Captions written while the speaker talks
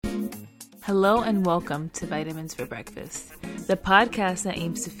Hello and welcome to Vitamins for Breakfast, the podcast that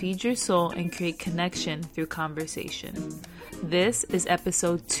aims to feed your soul and create connection through conversation. This is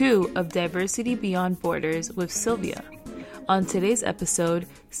episode 2 of Diversity Beyond Borders with Sylvia. On today's episode,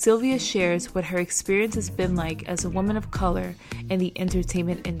 Sylvia shares what her experience has been like as a woman of color in the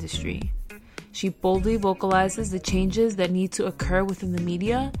entertainment industry. She boldly vocalizes the changes that need to occur within the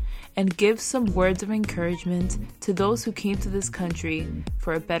media and gives some words of encouragement to those who came to this country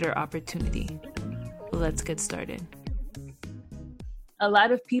for a better opportunity. Let's get started. A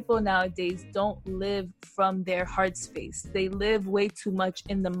lot of people nowadays don't live from their heart space. They live way too much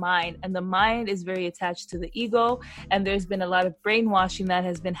in the mind, and the mind is very attached to the ego, and there's been a lot of brainwashing that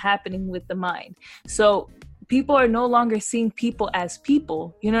has been happening with the mind. So people are no longer seeing people as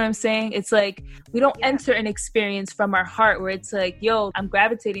people. You know what I'm saying? It's like we don't enter an experience from our heart where it's like, yo, I'm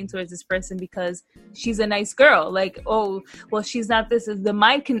gravitating towards this person because she's a nice girl. Like, oh, well, she's not this. The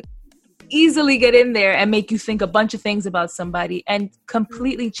mind can easily get in there and make you think a bunch of things about somebody and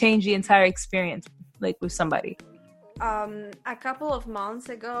completely change the entire experience, like with somebody. A couple of months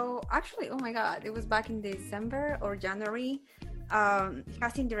ago, actually, oh my God, it was back in December or January.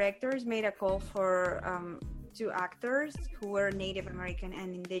 Casting directors made a call for 2 actors who were Native American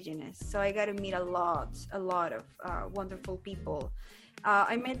and Indigenous. So I got to meet a lot of wonderful people.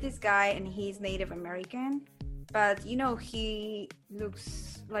 I met this guy and he's Native American, but you know, he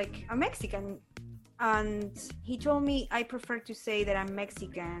looks like a Mexican. And he told me I prefer to say that I'm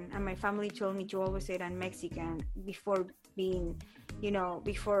Mexican, and my family told me to always say that I'm Mexican before being,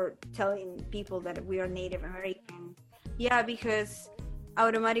 before telling people that we are Native American. Yeah, because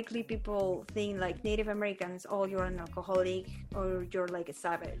automatically people think like Native Americans, oh, you're an alcoholic or you're like a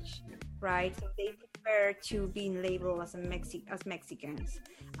savage, right? So they prefer to be labeled as Mexicans.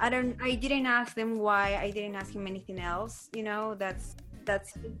 I didn't ask them why. I didn't ask him anything else. That's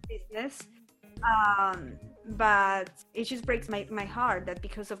his business. But it just breaks my heart that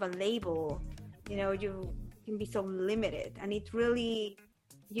because of a label, you can be so limited, and it really,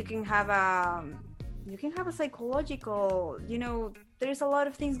 you can have a psychological, there's a lot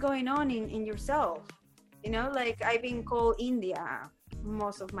of things going on in yourself, like I've been called India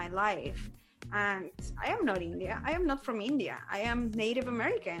most of my life, and I am not India. I am not from India. I am Native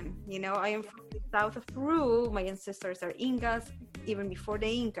American. I am from the south of Peru. My ancestors are Incas, even before the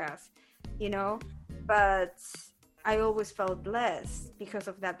Incas, but I always felt blessed because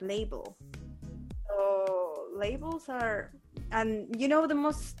of that label. So labels are, and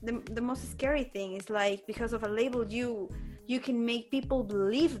the most scary thing is like, because of a label, you can make people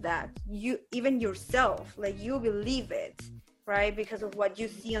believe that, you even yourself, like you believe it, right? Because of what you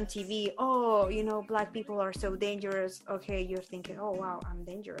see on TV. Oh, black people are so dangerous. Okay, you're thinking, oh wow, I'm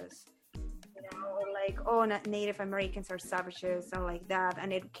dangerous. Or like, oh, Native Americans are savages and like that.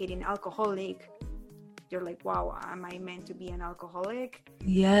 An educating alcoholic, you're like, wow, am I meant to be an alcoholic?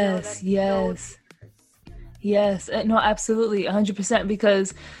 Yes. Yes, no, absolutely, 100%.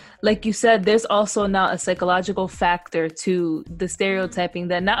 Because like you said, there's also now a psychological factor to the stereotyping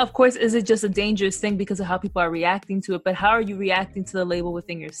that now, of course, is it just a dangerous thing because of how people are reacting to it, but how are you reacting to the label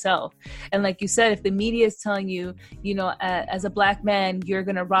within yourself? And like you said, if the media is telling you, as a black man, you're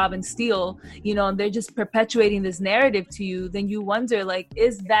going to rob and steal, and they're just perpetuating this narrative to you, then you wonder, like,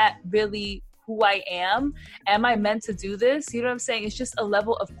 is that really who I am? Am I meant to do this? You know what I'm saying? It's just a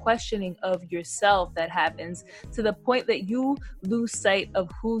level of questioning of yourself that happens to the point that you lose sight of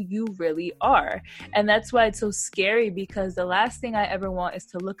who you really are. And that's why it's so scary, because the last thing I ever want is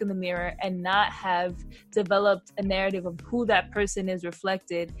to look in the mirror and not have developed a narrative of who that person is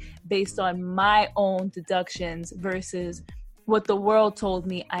reflected based on my own deductions versus what the world told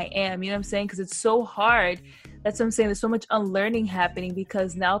me I am. You know what I'm saying? Because it's so hard. That's what I'm saying. There's so much unlearning happening,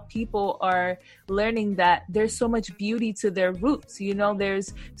 because now people are learning that there's so much beauty to their roots.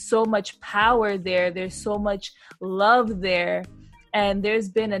 There's so much power there. There's so much love there. And there's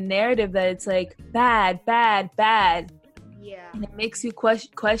been a narrative that it's like bad. Yeah. And it makes you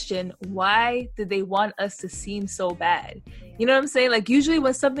question, why did they want us to seem so bad? You know what I'm saying? Like, usually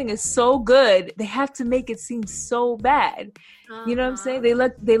when something is so good, they have to make it seem so bad. You know what I'm saying? They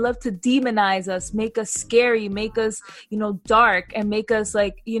love to demonize us, make us scary, make us, dark, and make us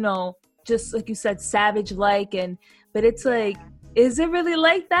like, just like you said, savage-like. But it's like, is it really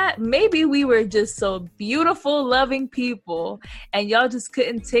like that? Maybe we were just so beautiful, loving people, and y'all just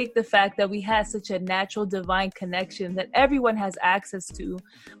couldn't take the fact that we had such a natural divine connection that everyone has access to.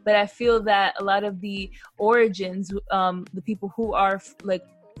 But I feel that a lot of the origins, the people who are like,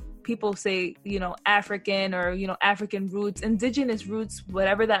 people say, African or, African roots, indigenous roots,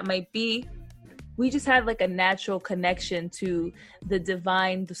 whatever that might be, we just had like a natural connection to the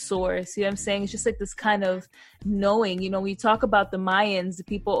divine, the source. You know what I'm saying? It's just like this kind of knowing. You know, when you talk about the Mayans,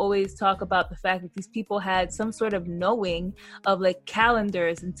 people always talk about the fact that these people had some sort of knowing of like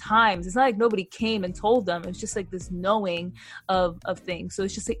calendars and times. It's not like nobody came and told them. It's just like this knowing of things. So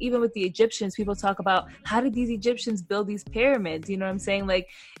it's just like, even with the Egyptians, people talk about, how did these Egyptians build these pyramids? You know what I'm saying? Like,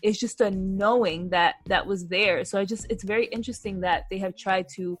 it's just a knowing that was there. So it's very interesting that they have tried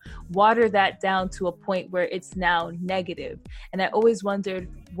to water that down to a point where it's now negative. And I always wondered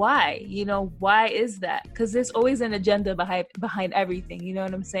why, you know, why is that? Because there's always an agenda behind everything, you know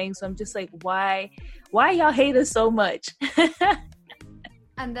what I'm saying? So I'm just like, why y'all hate us so much?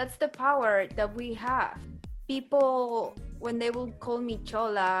 And that's the power that we have. People, when they will call me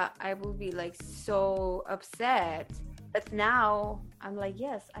Chola, I will be like so upset. But now I'm like,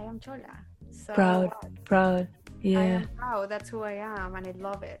 yes, I am Chola. So Proud. Yeah. I am proud. That's who I am, and I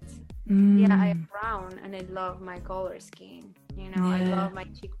love it. Yeah, I am brown, and I love my color scheme. You know, I love my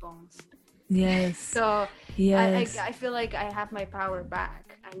cheekbones. Yes. So yes. I feel like I have my power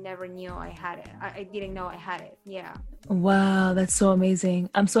back. I never knew I had it. I didn't know I had it. Yeah. Wow, that's so amazing.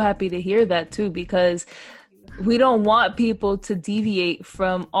 I'm so happy to hear that too, because we don't want people to deviate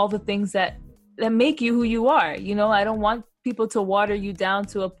from all the things that make you who you are. You know, I don't want people to water you down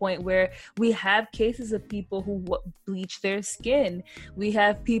to a point where we have cases of people who bleach their skin. We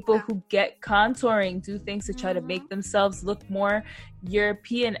have people who get contouring, do things to try to make themselves look more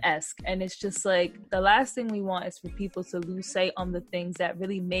European-esque. And it's just like, the last thing we want is for people to lose sight on the things that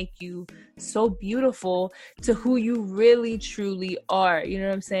really make you so beautiful to who you really truly are. You know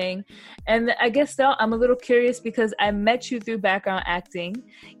what I'm saying? And I guess though, I'm a little curious because I met you through background acting,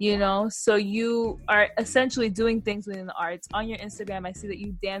 you know, so you are essentially doing things within the arts. On your Instagram, I see that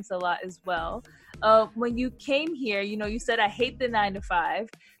you dance a lot as well. When you came here, you know, you said, I hate the 9-to-5.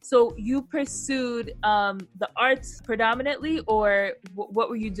 So you pursued the arts predominantly, or what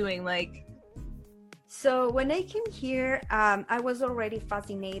were you doing? Like, so when I came here, I was already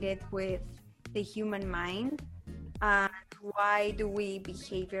fascinated with the human mind. Why do we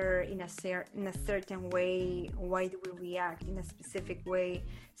behavior in a certain way? Why do we react in a specific way?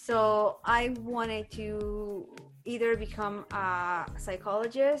 So I wanted to either become a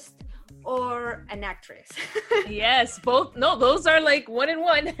psychologist or an actress. Yes, both. No, those are like one and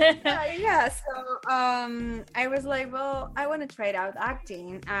one. Yeah. So I was like, well, I want to try out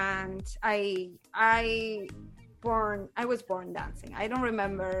acting, and I was born dancing. I don't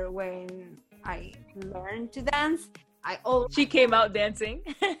remember when I learned to dance. She came out dancing.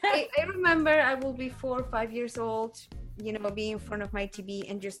 I remember I will be 4 or 5 years old, you know, be in front of my TV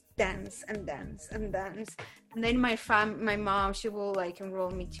and just dance and dance and dance. And then my mom, she will like enroll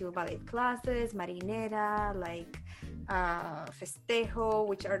me to ballet classes, marinera, like festejo,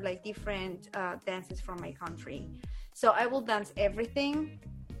 which are like different dances from my country. So I will dance everything.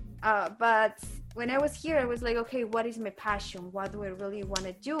 But when I was here, I was like, okay, what is my passion? What do I really want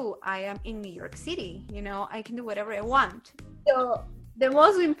to do? I am in New York City, you know, I can do whatever I want. So the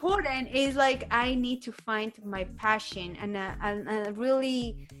most important is like, I need to find my passion and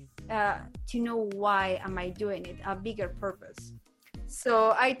really to know why am I doing it, a bigger purpose.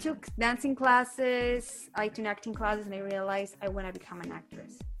 So I took dancing classes, I took acting classes, and I realized I want to become an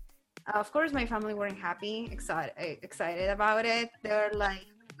actress. Of course, my family weren't happy, excited about it. They're like,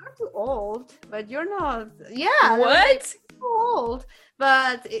 you're too old, but you're not. Yeah. What? Like, too old,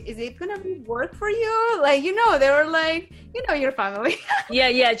 but is it gonna work for you? Like, you know, they were like, you know, your family.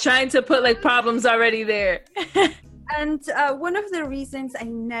 Yeah, trying to put like problems already there. And one of the reasons I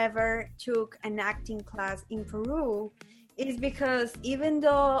never took an acting class in Peru is because even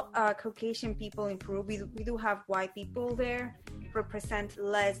though Caucasian people in Peru, we do have white people there, represent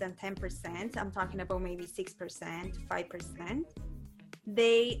less than 10%. I'm talking about maybe 6%, 5%.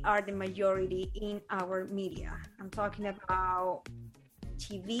 They are the majority in our media. I'm talking about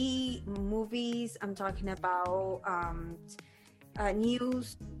TV, movies, I'm talking about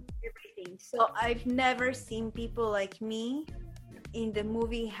news, everything. So I've never seen people like me in the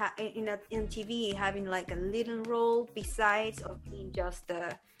movie, in TV, having like a little role besides of being just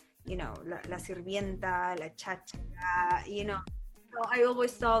the, you know, la sirvienta, la chacha, you know. So I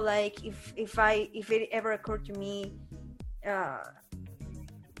always thought like if it ever occurred to me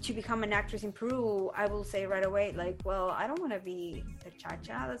to become an actress in Peru, I will say right away, like, well, I don't want to be the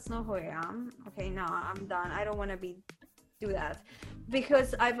cha-cha. That's not who I am. Okay, no, I'm done. I don't want to do that.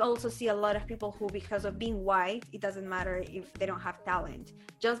 Because I've also seen a lot of people who, because of being white, it doesn't matter if they don't have talent.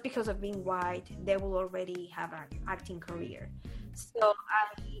 Just because of being white, they will already have an acting career. So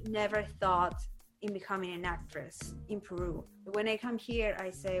I never thought in becoming an actress in Peru. When I come here,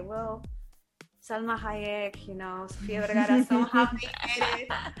 I say, well, Salma Hayek, Sofia Vergara, somehow they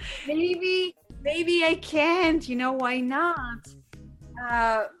made it. Maybe I can't, why not?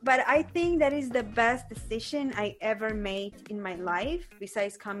 But I think that is the best decision I ever made in my life,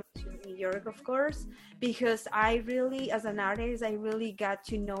 besides coming to New York, of course, because I really, as an artist, I really got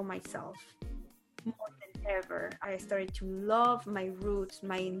to know myself more than ever. I started to love my roots,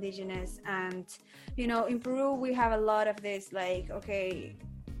 my indigenous, and, in Peru, we have a lot of this, like, okay,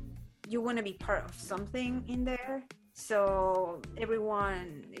 you want to be part of something in there. So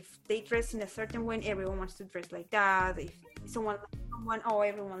everyone, if they dress in a certain way, everyone wants to dress like that. If someone likes someone,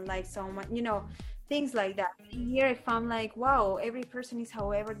 everyone likes someone, things like that. Here I found like, wow, every person is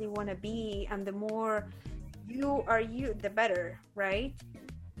however they want to be, and the more you are you, the better, right?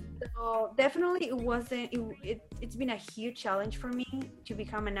 So definitely it's been a huge challenge for me to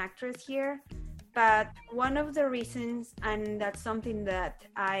become an actress here. But one of the reasons, and that's something that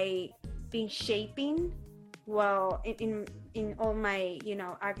I been shaping well in all my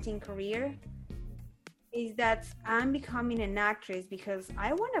acting career, is that I'm becoming an actress because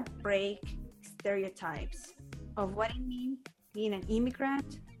I want to break stereotypes of what it means being an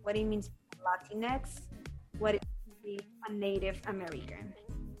immigrant, what it means being Latinx, what it means being a Native American.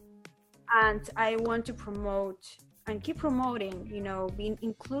 And I want to promote and keep promoting, being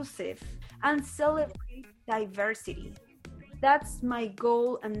inclusive and celebrate diversity. That's my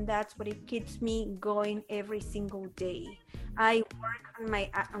goal, and that's what it keeps me going every single day. I work on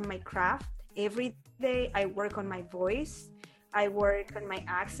my craft every day. I work on my voice. I work on my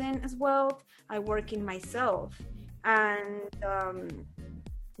accent as well. I work in myself. And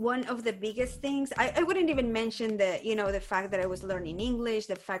one of the biggest things, I wouldn't even mention the fact that I was learning English,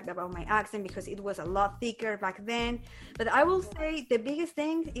 the fact about my accent, because it was a lot thicker back then. But I will say the biggest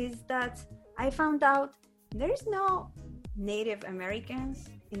thing is that I found out there's no Native Americans,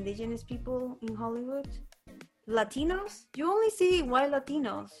 indigenous people in Hollywood. Latinos, you only see white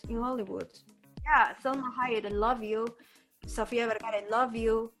Latinos in Hollywood. Yeah, Selma Hayek, I love you. Sofia Vergara, I love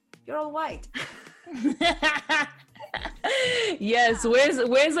you. You're all white. Yes,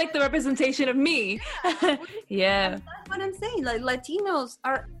 where's like the representation of me? Yeah. That's what I'm saying. Like, Latinos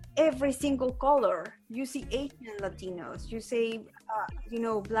are every single color. You see Asian Latinos, you say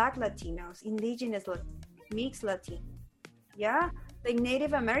Black Latinos, indigenous mixed Latinos. Yeah, like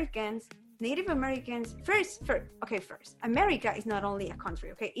Native Americans first, America is not only a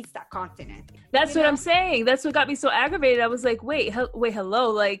country, okay, it's a continent. That's what I'm saying. That's what got me so aggravated. I was like, wait, hello,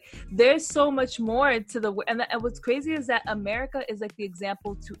 like there's so much more to the, and what's crazy is that America is like the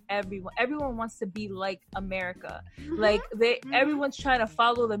example to everyone wants to be like America. Like everyone's trying to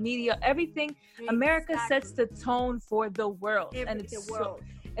follow the media, everything. America sets the tone for the world.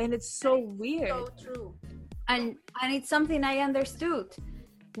 It's so weird. So true. And it's something I understood.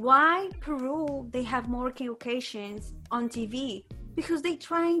 Why Peru, they have more Caucasians on TV? Because they're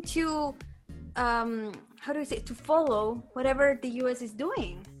trying to, to follow whatever the US is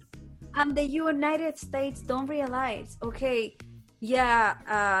doing. And the United States don't realize, okay,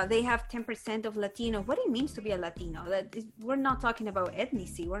 yeah, they have 10% of Latino. What it means to be a Latino? We're not talking about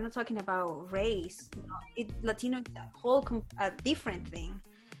ethnicity. We're not talking about race. Latino is a different thing.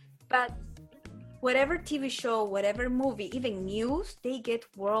 But whatever TV show, whatever movie, even news, they get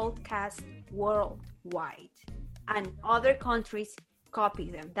broadcast worldwide. And other countries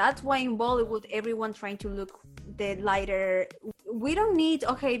copy them. That's why in Bollywood, everyone trying to look the lighter. We don't need,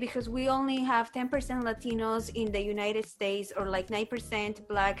 because we only have 10% Latinos in the United States, or like 9%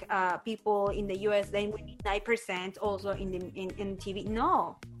 Black people in the US, then we need 9% also in TV.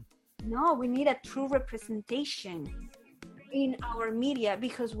 No, we need a true representation in our media,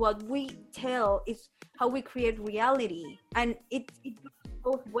 because what we tell is how we create reality, and it goes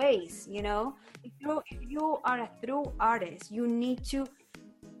both ways. If you are a true artist, you need to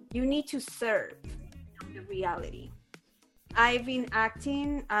serve the reality. I've been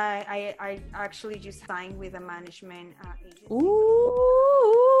acting. I actually just signed with a management agency.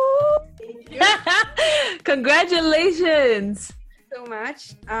 Ooh! Congratulations! So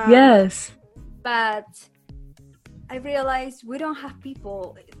much. Yes. But I realized we don't have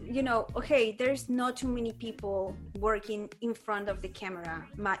people, there's not too many people working in front of the camera,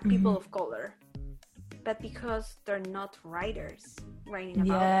 people of color, but because they're not writers writing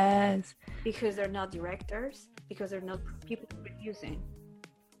about it, because they're not directors, because they're not people producing.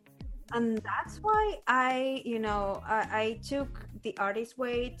 And that's why I took the Artist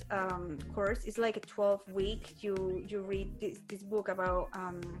Way course. It's like a 12-week. You read this book about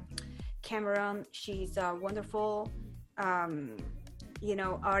Cameron. She's a wonderful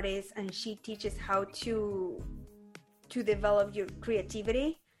artist, and she teaches how to develop your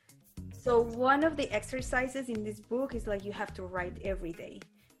creativity. So one of the exercises in this book is like you have to write every day.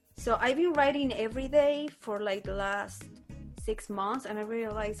 So I've been writing every day for like the last 6 months, and I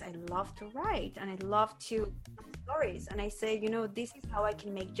realized I love to write and I love to tell stories. And I say, you know, this is how I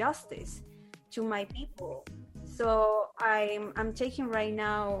can make justice to my people. So I'm taking right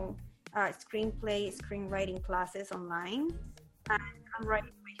now screenwriting classes online, and I'm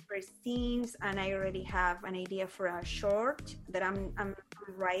writing my first scenes, and I already have an idea for a short that I'm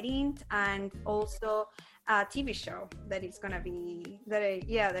writing, and also a TV show that is gonna be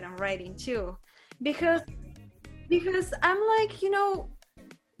that I'm writing too, because I'm like, you know,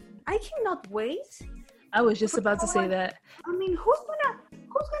 I cannot wait. I was just about to say that. I mean, who's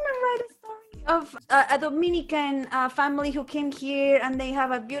gonna write a story of a Dominican family who came here and they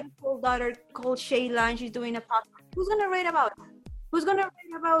have a beautiful daughter called Shayla and she's doing a podcast? Who's gonna write about that? Who's gonna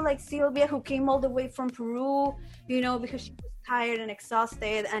write about like Sylvia, who came all the way from Peru, you know, because she was tired and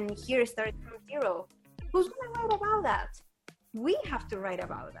exhausted and here started from zero? Who's gonna write about that? We have to write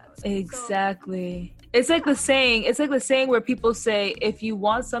about that. Exactly. It's like the saying where people say, if you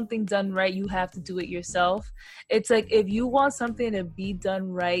want something done right, you have to do it yourself. It's like, if you want something to be done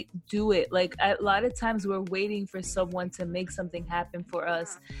right, do it. Like, a lot of times we're waiting for someone to make something happen for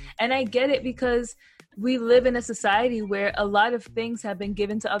us. And I get it, because we live in a society where a lot of things have been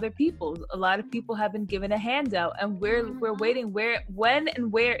given to other people. A lot of people have been given a handout, and we're waiting when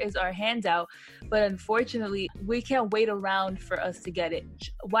and where is our handout. But unfortunately, we can't wait around for us to get it.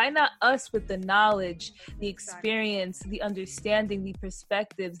 Why not us, with the knowledge, the experience, the understanding, the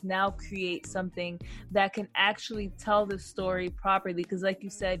perspectives, now create something that can actually tell the story properly? Because like you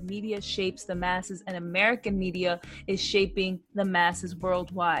said, media shapes the masses, and American media is shaping the masses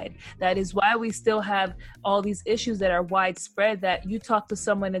worldwide. That is why we still have all these issues that are widespread, that you talk to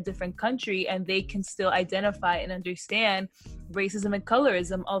someone in a different country and they can still identify and understand racism and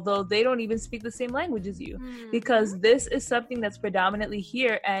colorism, although they don't even speak the same language as you, because this is something that's predominantly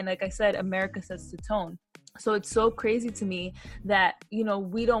here. And like I said, America sets the tone. So it's so crazy to me that, you know,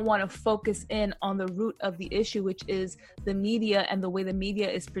 we don't want to focus in on the root of the issue, which is the media and the way the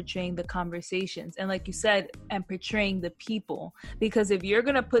media is portraying the conversations. And like you said, and portraying the people. Because if you're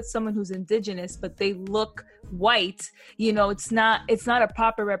going to put someone who's indigenous, but they look white, you know, it's not a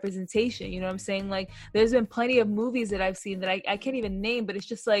proper representation. You know what I'm saying? Like, there's been plenty of movies that I've seen that I can't even name, but it's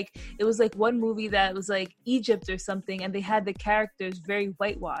just like, it was like one movie that was like Egypt or something, and they had the characters very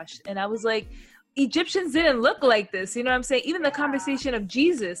whitewashed. And I was like, Egyptians didn't look like this, you know what I'm saying? Even the conversation of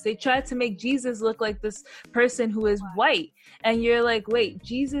Jesus, they tried to make Jesus look like this person who is white. And you're like, wait,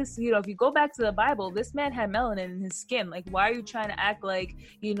 Jesus, you know, if you go back to the Bible, this man had melanin in his skin. Like, why are you trying to act like,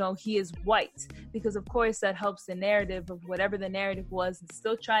 you know, he is white? Because of course that helps the narrative of whatever the narrative was. It's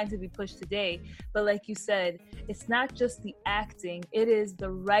still trying to be pushed today. But like you said, it's not just the acting, it is the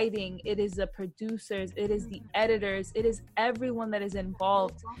writing, it is the producers, it is the editors, it is everyone that is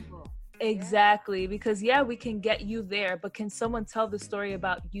involved. Exactly, because we can get you there, but can someone tell the story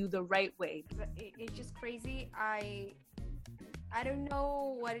about you the right way? It's just crazy. I don't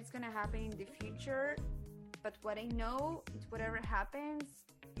know what is gonna happen in the future, but what I know is whatever happens,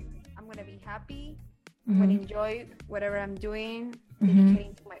 I'm gonna be happy. I'm gonna enjoy whatever I'm doing,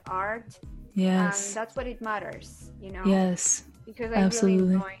 dedicating to my art. Yes, and that's what it matters, you know. Yes, because I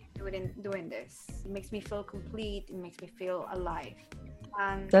really enjoy doing this. It makes me feel complete. It makes me feel alive.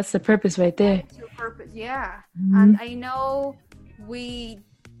 And that's the purpose right there. That's your purpose, And I know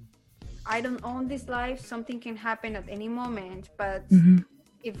I don't own this life. Something can happen at any moment, but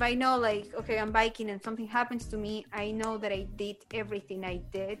if I know, like, okay, I'm biking and something happens to me, I know that I did everything I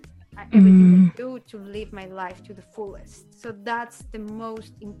did, everything I do to live my life to the fullest. So that's the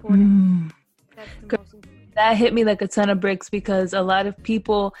most important. That's the most important. That hit me like a ton of bricks, because a lot of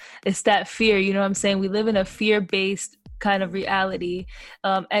people, it's that fear, you know what I'm saying? We live in a fear-based kind of reality,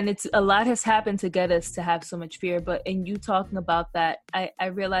 and it's a lot has happened to get us to have so much fear. But in you talking about that, I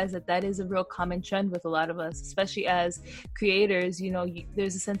realized that is a real common trend with a lot of us, especially as creators. You know,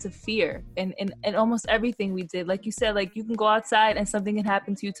 there's a sense of fear in almost everything we did. Like you said, like, you can go outside and something can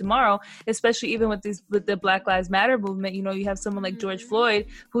happen to you tomorrow, especially even with the Black Lives Matter movement. You know, you have someone like George Floyd,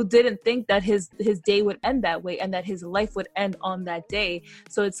 who didn't think that his day would end that way and that his life would end on that day.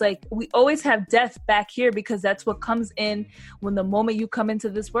 So it's like, we always have death back here, because that's what comes in in when the moment you come into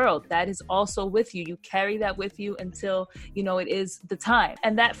this world, that is also with you. You carry that with you until, you know, it is the time.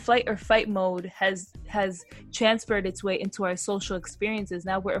 And that flight or fight mode has transferred its way into our social experiences.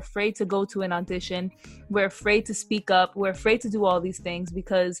 Now we're afraid to go to an audition. We're afraid to speak up. We're afraid to do all these things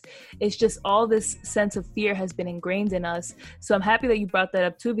because it's just all this sense of fear has been ingrained in us. So I'm happy that you brought that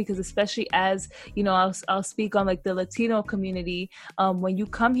up too, because especially as, you know, I'll speak on like the Latino community. When you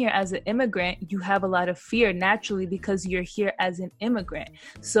come here as an immigrant, you have a lot of fear naturally because you're here as an immigrant.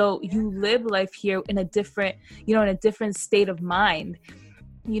 So you live life here in a different, you know, in a different state of mind.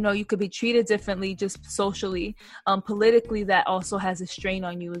 You know, you could be treated differently just socially. Politically, that also has a strain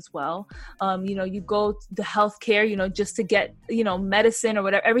on you as well. You know, you go to healthcare, you know, just to get, you know, medicine or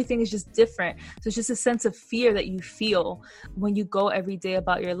whatever. Everything is just different. So it's just a sense of fear that you feel when you go every day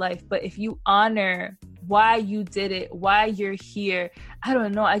about your life. But if you honor why you did it, why you're here, I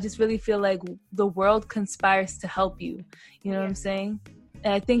don't know. I just really feel like the world conspires to help you. You know what I'm saying?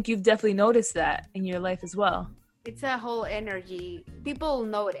 And I think you've definitely noticed that in your life as well. It's a whole energy. People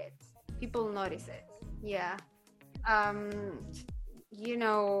notice it. Yeah. You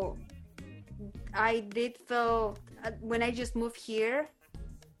know, I did feel when I just moved here,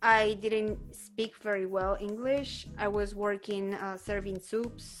 I didn't speak very well English. I was working serving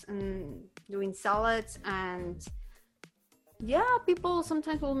soups and doing salads, and yeah, people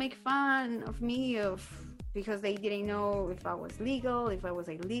sometimes will make fun of me because they didn't know if I was legal, if I was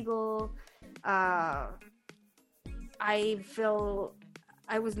illegal. I felt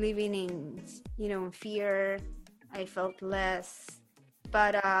I was living in, you know, in fear. I felt less,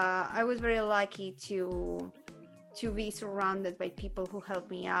 but I was very lucky to be surrounded by people who helped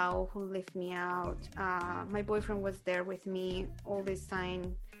me out, who lift me out. My boyfriend was there with me all this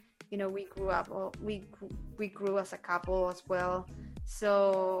time. You know, we grew up, we grew as a couple as well.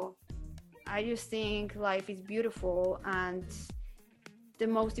 So I just think life is beautiful, and the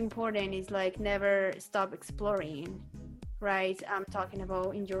most important is like never stop exploring, right? I'm talking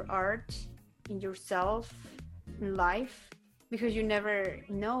about in your art, in yourself, in life, because you never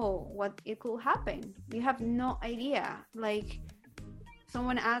know what it could happen. You have no idea. Like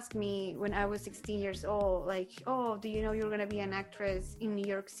someone asked me when I was 16 years old, like, oh, do you know you're gonna be an actress in New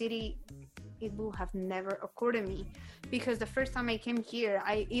York City? It would have never occurred to me, because the first time I came here,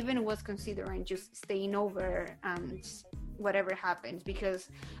 I even was considering just staying over and whatever happens, because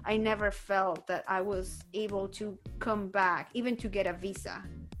I never felt that I was able to come back, even to get a visa.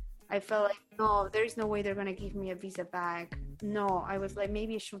 I felt like, no, there's no way they're gonna give me a visa back. No, I was like,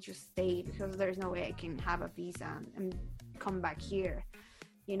 maybe I should just stay, because there's no way I can have a visa and come back here,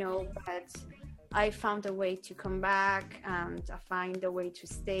 you know. But I found a way to come back, and I find a way to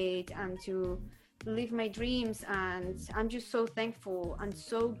stay and to live my dreams. And I'm just so thankful and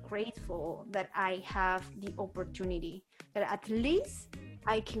so grateful that I have the opportunity, that at least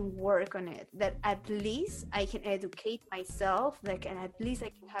I can work on it, that at least I can educate myself, that at least I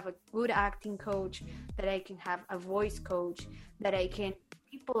can have a good acting coach, that I can have a voice coach, that I can,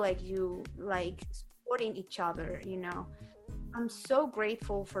 people like you, like supporting each other, you know. I'm so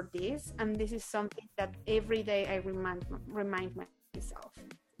grateful for this, and this is something that every day I remind myself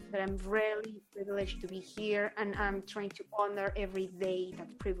that I'm really privileged to be here, and I'm trying to honor every day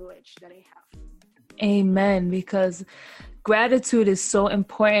that privilege that I have. Amen. Because gratitude is so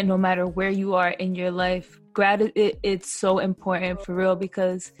important no matter where you are in your life. It's so important for real,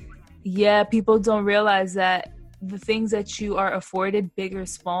 because people don't realize that the things that you are afforded, big or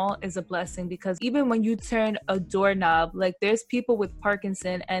small, is a blessing. Because even when you turn a doorknob, like there's people with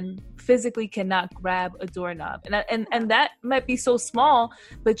Parkinson and physically cannot grab a doorknob, and that might be so small,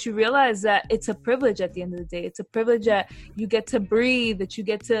 but you realize that it's a privilege at the end of the day. It's a privilege that you get to breathe, that you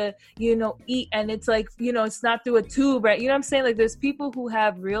get to, you know, eat, and it's like, you know, it's not through a tube, right? You know what I'm saying? Like there's people who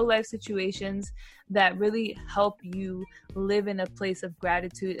have real life situations that really help you live in a place of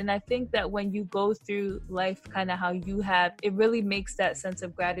gratitude. And I think that when you go through life kind of how you have, it really makes that sense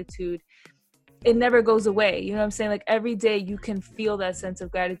of gratitude, it never goes away. You know what I'm saying? Like every day you can feel that sense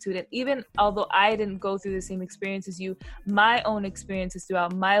of gratitude. And even although I didn't go through the same experience as you, my own experiences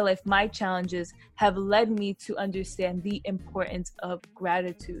throughout my life, my challenges have led me to understand the importance of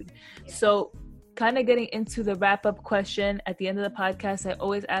gratitude. So kind of getting into the wrap-up question at the end of the podcast, I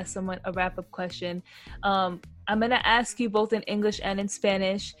always ask someone a wrap-up question. I'm I'm going to ask you both in English and in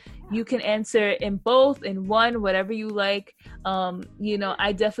Spanish. You can answer in both, in one, whatever you like.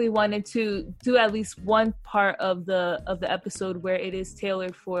 I definitely wanted to do at least one part of the episode where it is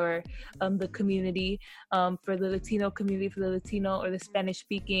tailored for the community, for the Latino community, for the Latino or the Spanish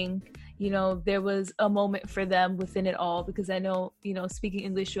speaking. There was a moment for them within it all, because I know, speaking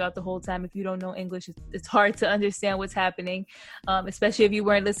English throughout the whole time, if you don't know English, it's hard to understand what's happening, especially if you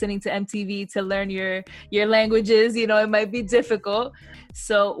weren't listening to MTV to learn your languages. It might be difficult.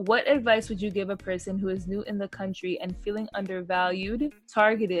 So what advice would you give a person who is new in the country and feeling undervalued,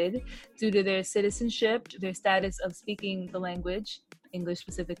 targeted due to their citizenship, their status of speaking the language, English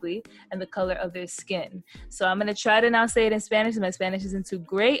specifically, and the color of their skin? So I'm going to try to now say it in Spanish. My Spanish isn't too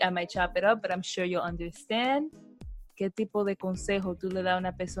great. I might chop it up, but I'm sure you'll understand. ¿Qué tipo de consejo tú le das a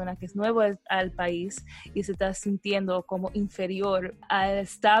una persona que es nuevo al país y se está sintiendo como inferior al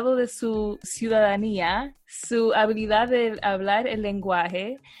estado de su ciudadanía, su habilidad de hablar el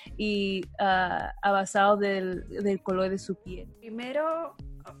lenguaje y basado del color de su piel? Primero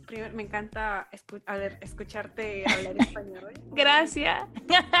me encanta escucharte hablar español. Gracias.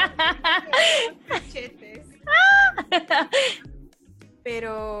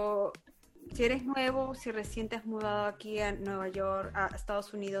 Pero si eres nuevo, si recién te has mudado aquí a Nueva York, a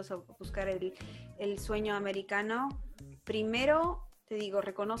Estados Unidos, a buscar el sueño americano, primero te digo,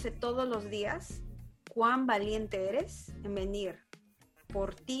 reconoce todos los días cuán valiente eres en venir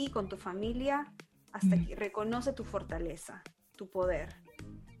por ti, con tu familia, hasta que reconoce tu fortaleza, tu poder.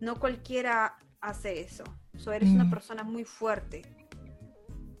 No cualquiera hace eso. Eres una persona muy fuerte.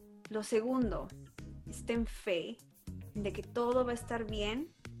 Lo segundo, ten fe de que todo va a estar bien.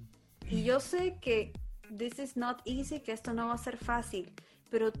 Y yo sé que this is not easy, que esto no va a ser fácil,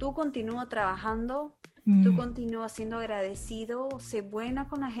 pero tú continúa trabajando, tú continúa siendo agradecido, sé buena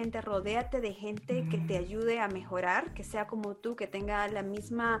con la gente, rodéate de gente que te ayude a mejorar, que sea como tú, que tenga la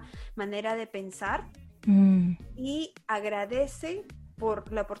misma manera de pensar, y agradece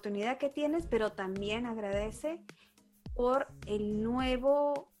por la oportunidad que tienes, pero también agradece por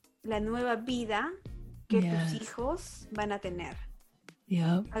la nueva vida que tus hijos van a tener.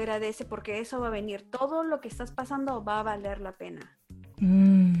 Yep. Agradece, porque eso va a venir. Todo lo que estás pasando va a valer la pena.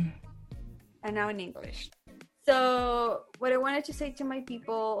 And now in English. So, what I wanted to say to my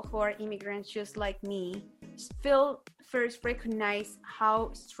people who are immigrants just like me, first recognize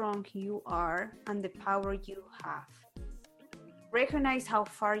how strong you are and the power you have. Recognize how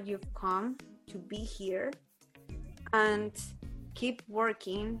far you've come to be here, and keep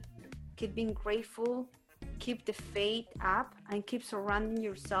working, keep being grateful, keep the faith up, and keep surrounding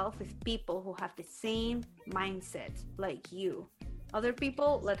yourself with people who have the same mindset like you. Other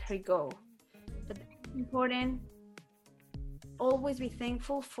people, let her go. But it's important, always be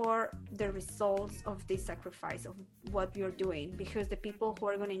thankful for the results of this sacrifice, of what you're doing, because the people who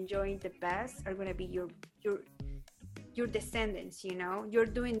are going to enjoy the best are going to be your descendants. You're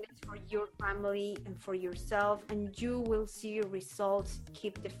doing this for your family and for yourself, and you will see your results.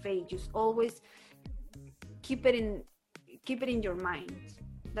 Keep the faith. Just always keep it in your mind.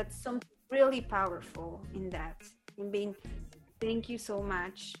 That's something really powerful in that, in being thank you so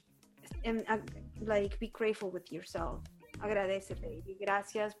much, and be grateful with yourself. Agradece, baby.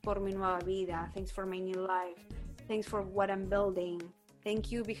 Gracias por mi nueva vida. Thanks for my new life. Thanks for what I'm building.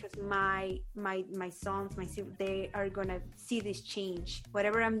 Thank you, because my sons, they are gonna see this change.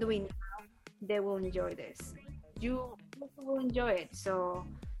 Whatever I'm doing now, they will enjoy this. You will enjoy it. So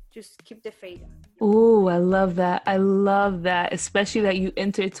just keep the faith. Oh, I love that. I love that, especially that you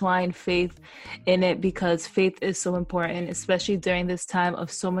intertwine faith in it, because faith is so important, especially during this time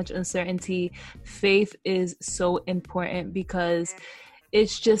of so much uncertainty. Faith is so important because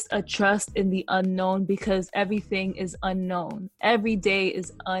it's just a trust in the unknown, because everything is unknown. Every day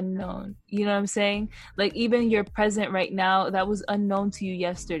is unknown. You know what I'm saying? Like, even your present right now, that was unknown to you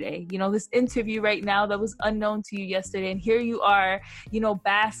yesterday. This interview right now, that was unknown to you yesterday. And here you are,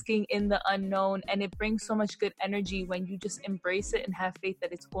 basking in the unknown. And it brings so much good energy when you just embrace it and have faith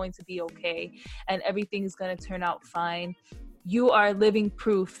that it's going to be okay and everything is going to turn out fine. You are living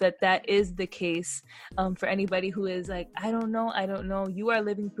proof that is the case. For anybody who is like, I don't know. You are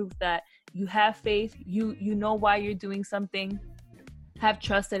living proof that you have faith. You know why you're doing something. Have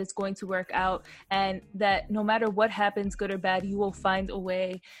trust that it's going to work out, and that no matter what happens, good or bad, you will find a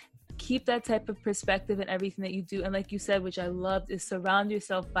way. keep that type of perspective in everything that you do. And like you said, which I loved, is surround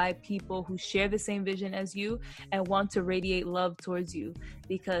yourself by people who share the same vision as you and want to radiate love towards you.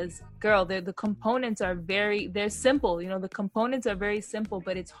 Because girl, the components are they're simple. The components are very simple,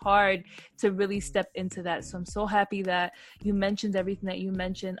 but it's hard to really step into that. So I'm so happy that you mentioned everything that you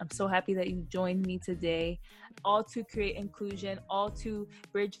mentioned. I'm so happy that you joined me today, all to create inclusion, all to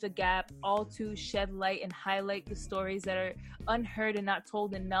bridge the gap, all to shed light and highlight the stories that are unheard and not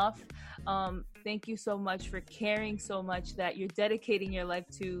told enough. Thank you so much for caring so much that you're dedicating your life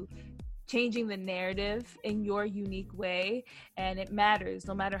to changing the narrative in your unique way. And it matters.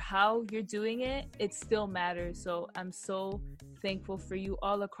 No matter how you're doing it, it still matters. So I'm so thankful for you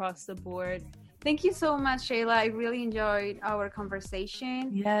all across the board. Thank you so much, Shayla. I really enjoyed our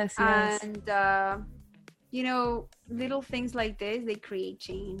conversation. Yes. And little things like this, they create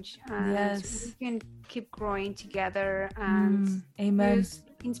change. And we can keep growing together and just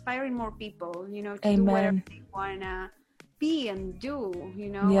inspiring more people, to do whatever they wanna be and do,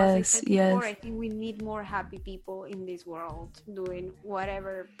 As I said before, I think we need more happy people in this world doing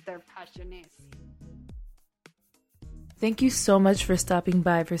whatever their passion is. Thank you so much for stopping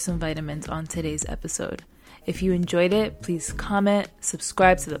by for some vitamins on today's episode. If you enjoyed it, please comment,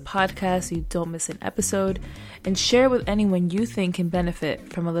 subscribe to the podcast so you don't miss an episode, and share with anyone you think can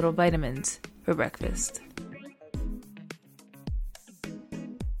benefit from a little vitamins for breakfast.